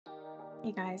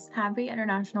Hey guys, happy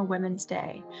International Women's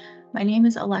Day. My name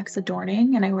is Alexa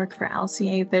Dorning and I work for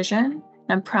LCA Vision.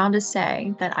 I'm proud to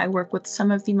say that I work with some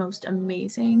of the most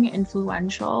amazing,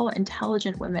 influential,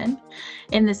 intelligent women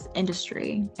in this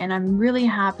industry. And I'm really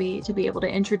happy to be able to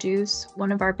introduce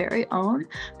one of our very own,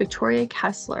 Victoria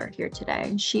Kesler, here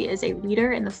today. She is a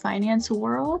leader in the finance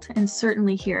world and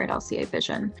certainly here at LCA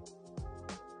Vision.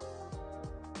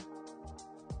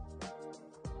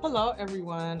 Hello,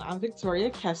 everyone. I'm Victoria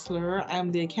Kesler.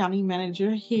 I'm the accounting manager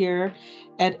here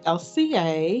at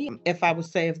LCA. If I would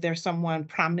say if there's someone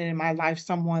prominent in my life,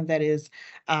 someone that is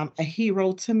a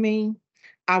hero to me,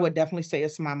 I would definitely say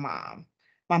it's my mom.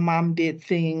 My mom did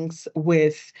things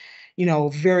with,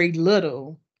 very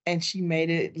little, and she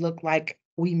made it look like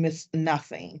we missed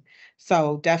nothing.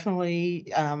 So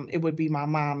definitely, it would be my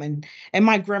mom and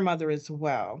my grandmother as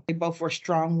well. They both were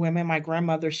strong women. My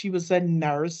grandmother, she was a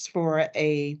nurse for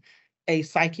a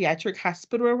psychiatric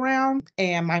hospital around,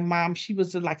 and my mom, she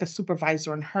was like a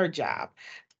supervisor in her job.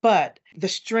 But the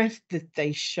strength that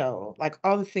they show, like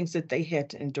all the things that they had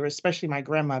to endure, especially my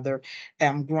grandmother,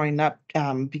 growing up,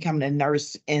 becoming a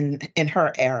nurse in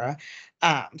her era.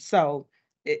 So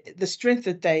the strength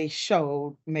that they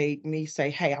showed made me say,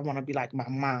 "Hey, I want to be like my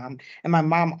mom." And my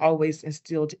mom always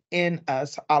instilled in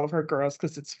us, all of her girls,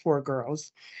 because it's four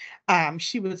girls.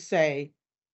 She would say,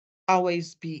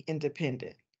 "Always be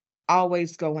independent.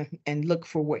 Always go and look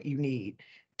for what you need.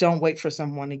 Don't wait for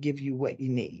someone to give you what you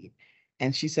need."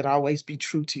 And she said, "Always be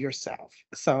true to yourself."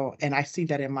 So, and I see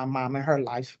that in my mom and her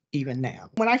life even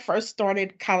now. When I first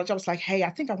started college, I was like, "Hey,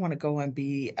 I think I want to go and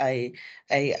be a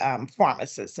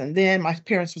pharmacist." And then my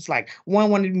parents was like, one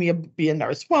wanted me to be a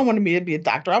nurse, one wanted me to be a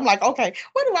doctor. I'm like, "Okay,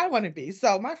 what do I want to be?"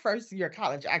 So my first year of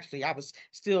college, actually, I was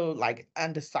still like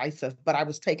undecisive, but I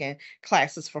was taking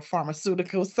classes for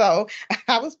pharmaceuticals. So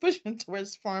I was pushing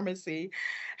towards pharmacy.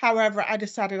 However, I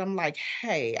decided, I'm like,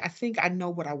 "Hey, I think I know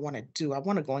what I want to do. I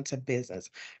want to go into business.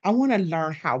 I want to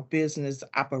learn how business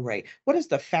operate. What is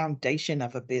the foundation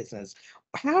of a business?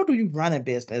 How do you run a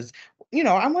business?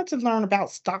 I want to learn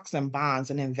about stocks and bonds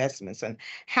and investments and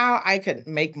how I could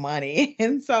make money."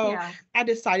 And so Yeah. I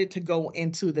decided to go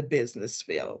into the business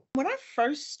field. When I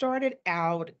first started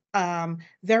out,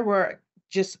 there were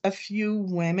just a few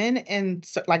women, and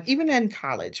so, like, even in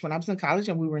college, when I was in college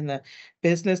and we were in the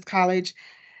business college,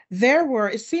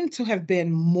 it seemed to have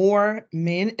been more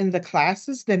men in the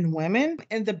classes than women.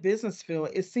 In the business field,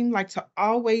 it seemed like to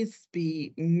always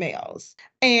be males.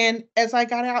 And as I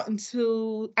got out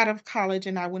of college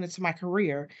and I went into my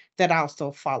career, that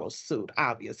also followed suit,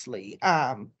 obviously.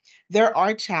 There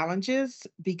are challenges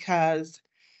because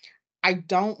I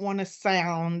don't wanna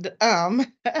sound,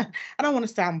 I don't wanna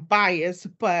sound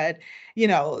biased, but, you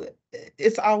know,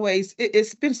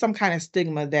 it's been some kind of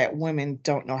stigma that women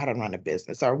don't know how to run a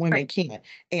business or women Right. can't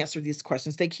answer these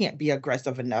questions. They can't be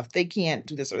aggressive enough. They can't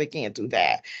do this or they can't do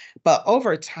that. But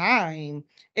over time,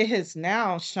 it has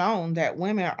now shown that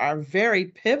women are very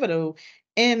pivotal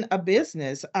in a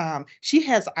business. She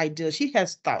has ideas, she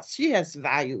has thoughts, she has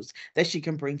values that she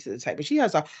can bring to the table. She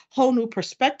has a whole new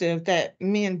perspective that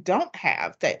men don't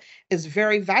have that is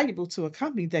very valuable to a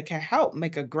company that can help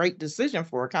make a great decision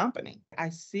for a company. I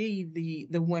see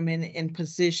the women in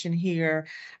position here.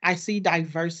 I see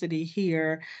diversity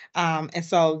here. And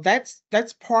so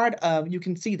that's part of, you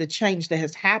can see the change that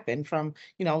has happened from,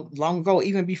 long ago,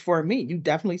 even before me. You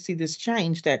definitely see this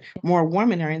change that more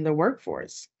women are in the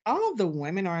workforce. All of the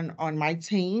women on my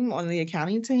team, on the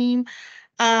accounting team,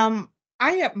 um,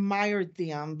 I admired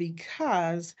them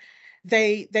because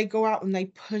they go out and they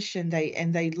push and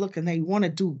they look and they wanna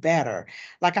do better.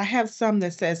 Like, I have some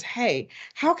that says, "Hey,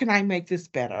 how can I make this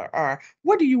better?" Or,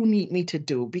 "What do you need me to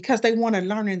do?" Because they wanna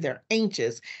learn and they're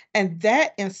anxious, and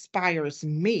that inspires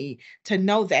me to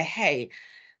know that, hey,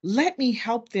 let me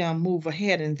help them move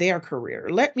ahead in their career.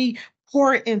 Let me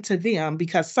pour into them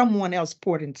because someone else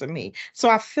poured into me. So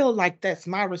I feel like that's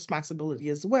my responsibility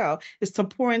as well, is to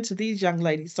pour into these young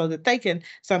ladies so that they can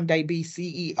someday be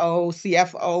CEO,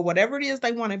 CFO, whatever it is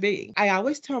they want to be. I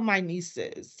always tell my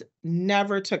nieces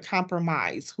never to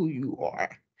compromise who you are.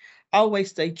 Always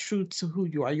stay true to who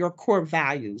you are, your core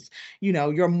values,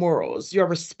 your morals, your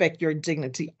respect, your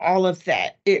dignity, all of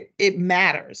that. It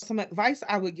matters. Some advice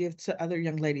I would give to other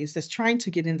young ladies that's trying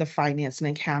to get in the finance and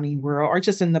accounting world or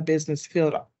just in the business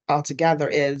field altogether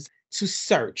is to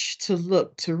search, to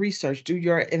look, to research, do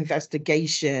your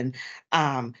investigation.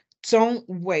 Um, don't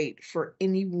wait for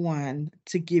anyone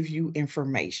to give you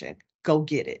information. go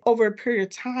get it. Over a period of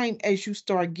time, as you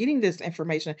start getting this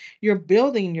information, you're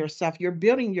building yourself, you're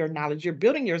building your knowledge, you're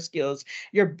building your skills,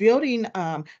 you're building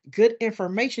good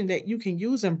information that you can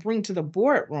use and bring to the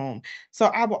boardroom. So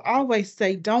I will always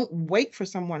say, don't wait for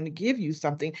someone to give you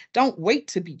something. Don't wait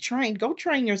to be trained. Go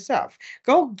train yourself.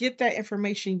 Go get that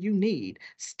information you need.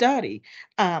 Study.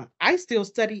 I still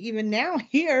study even now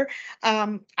here.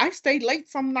 I stay late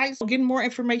some nights getting more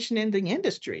information in the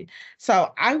industry.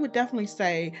 So I would definitely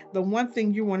say the one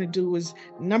thing you want to do is,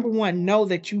 number one, know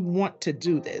that you want to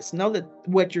do this. Know that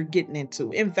what you're getting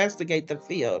into. Investigate the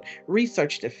field.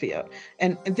 Research the field.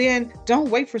 And then don't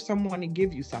wait for someone to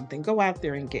give you something. Go out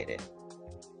there and get it.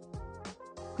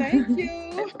 Thank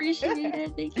you. Appreciate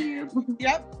it. Thank you.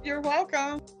 Yep, you're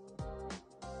welcome.